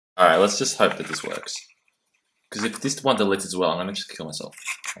Alright, let's just hope that this works. Because if this one deletes as well, I'm gonna just kill myself,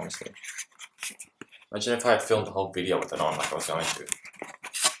 honestly. Imagine if I had filmed the whole video with it on like I was going to.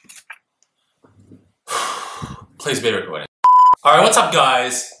 Please be recording. Alright, what's up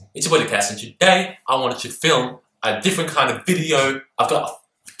guys? It's your boy daKatz, and today I wanted to film a different kind of video. I've got a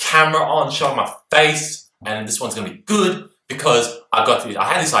camera on showing my face, and this one's gonna be good because I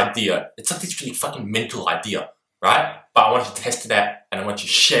had this idea. It's like this really fucking mental idea, right? But I wanted to test it out and I want to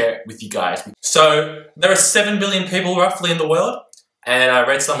share it with you guys. So there are 7 billion people roughly in the world, and I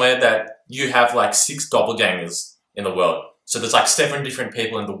read somewhere that you have like 6 doppelgangers in the world. So there's like 7 different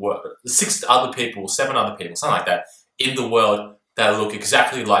people in the world, 7 other people, something like that, in the world that look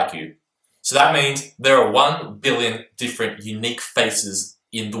exactly like you. So that means there are 1 billion different unique faces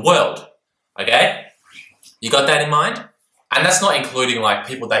in the world, okay? You got that in mind? And that's not including like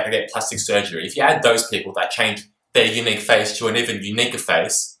people that get plastic surgery. If you add those people that change their unique face to an even uniquer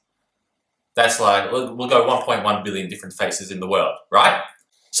face, that's like, we'll go 1.1 billion different faces in the world, right?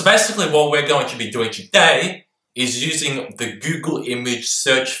 So basically what we're going to be doing today is using the Google image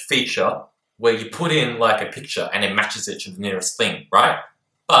search feature where you put in like a picture and it matches it to the nearest thing, right?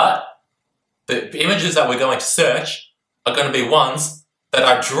 But the images that we're going to search are going to be ones that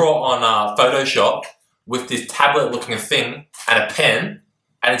I draw on Photoshop with this tablet looking thing and a pen,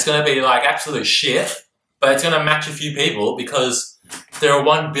 and it's going to be like absolute shit, but it's going to match a few people because there are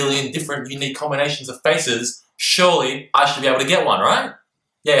 1 billion different unique combinations of faces. Surely I should be able to get one, right?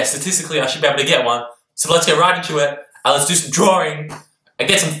 Yeah, statistically I should be able to get one. So let's get right into it and let's do some drawing and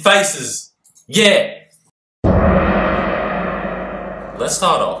get some faces. Yeah! Let's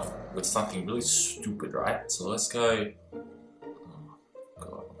start off with something really stupid, right? So let's go... Oh,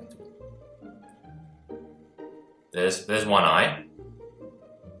 God, what am I doing? There's one eye.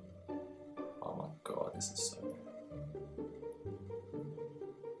 Oh my God, this is so bad.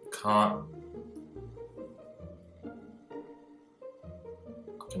 I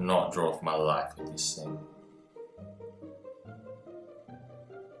cannot draw for my life with this thing.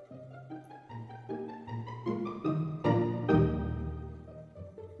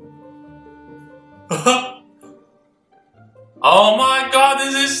 Oh my God,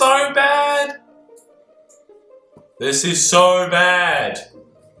 this is so bad! This is so bad!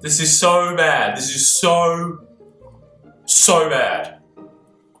 This is so bad! This is so bad!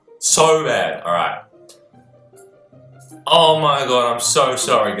 So bad, alright. Oh my God, I'm so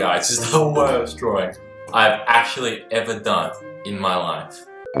sorry guys. This is the worst drawing I've actually ever done in my life.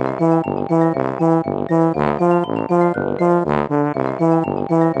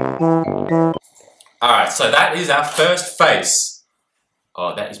 Alright, so that is our first face.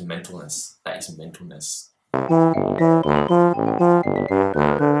 Oh, that is mentalness. That is mentalness.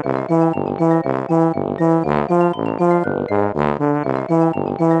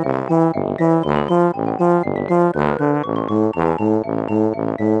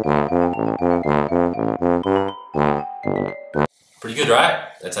 Pretty good, right?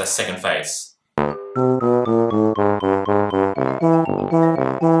 That's our second face.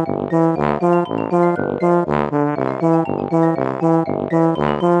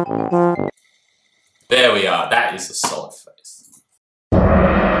 There we are, that is a solid face. Alright,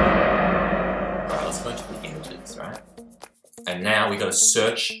 let's go into the images, right? And now we gotta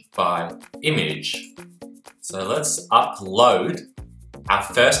search by image. So let's upload our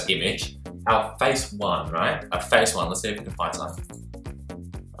first image, our face 1, right? Our face 1, let's see if we can find something.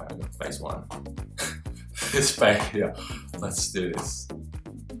 Alright, we got face 1. This face here. Let's do this.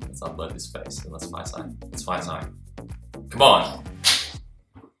 Let's upload this face and let's find something. Let's find something. Come on!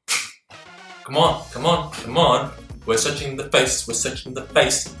 Come on, come on, come on. We're searching the face, we're searching the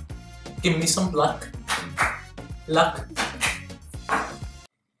face. Give me some luck. Luck.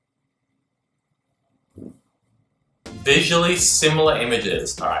 Visually similar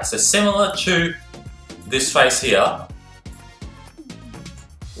images. Alright, so similar to this face here,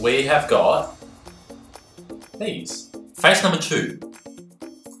 we have got these. Face number 2.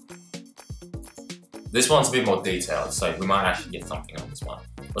 This one's a bit more detailed, so we might actually get something on this one.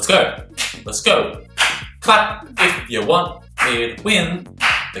 Let's go! Let's go! Clap if you want me to win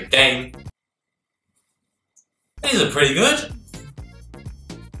the game. These are pretty good.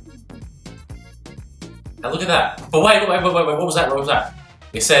 And look at that. But wait, what was that? What was that?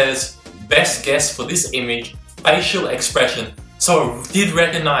 It says, best guess for this image, facial expression. So I did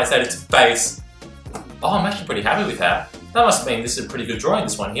recognize that it's a face. Oh, I'm actually pretty happy with that. That must mean this is a pretty good drawing,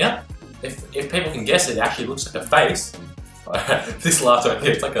 this one here. If people can guess it, it actually looks like a face. This last one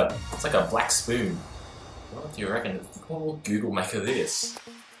here, it's like a black spoon. What do you reckon? What will Google make of this?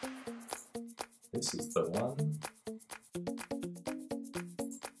 This is the one.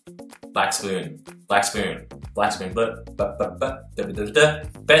 Black spoon, black spoon, black spoon.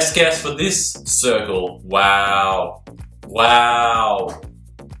 Best guess for this circle. Wow. Wow.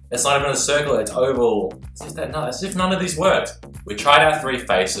 It's not even a circle, it's oval. As if none of these worked. We tried our 3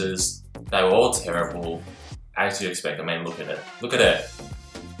 faces. They were all terrible. As you expect. I mean, look at it. Look at it.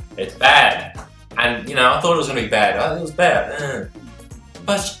 It's bad. And, you know, I thought it was going to be bad. It was bad.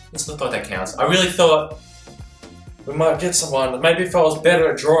 But it's not that counts. I really thought we might get someone. Maybe if I was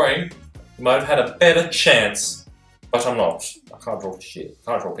better at drawing, we might have had a better chance. But I'm not. I can't draw for shit.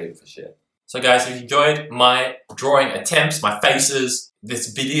 I can't draw people for shit. So guys, if you enjoyed my drawing attempts, my faces,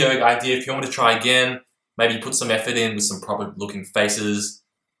 this video idea, if you want me to try again, maybe put some effort in with some proper looking faces,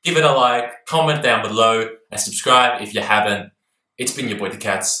 give it a like, comment down below, and subscribe if you haven't. It's been your boy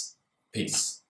daKatz. Peace.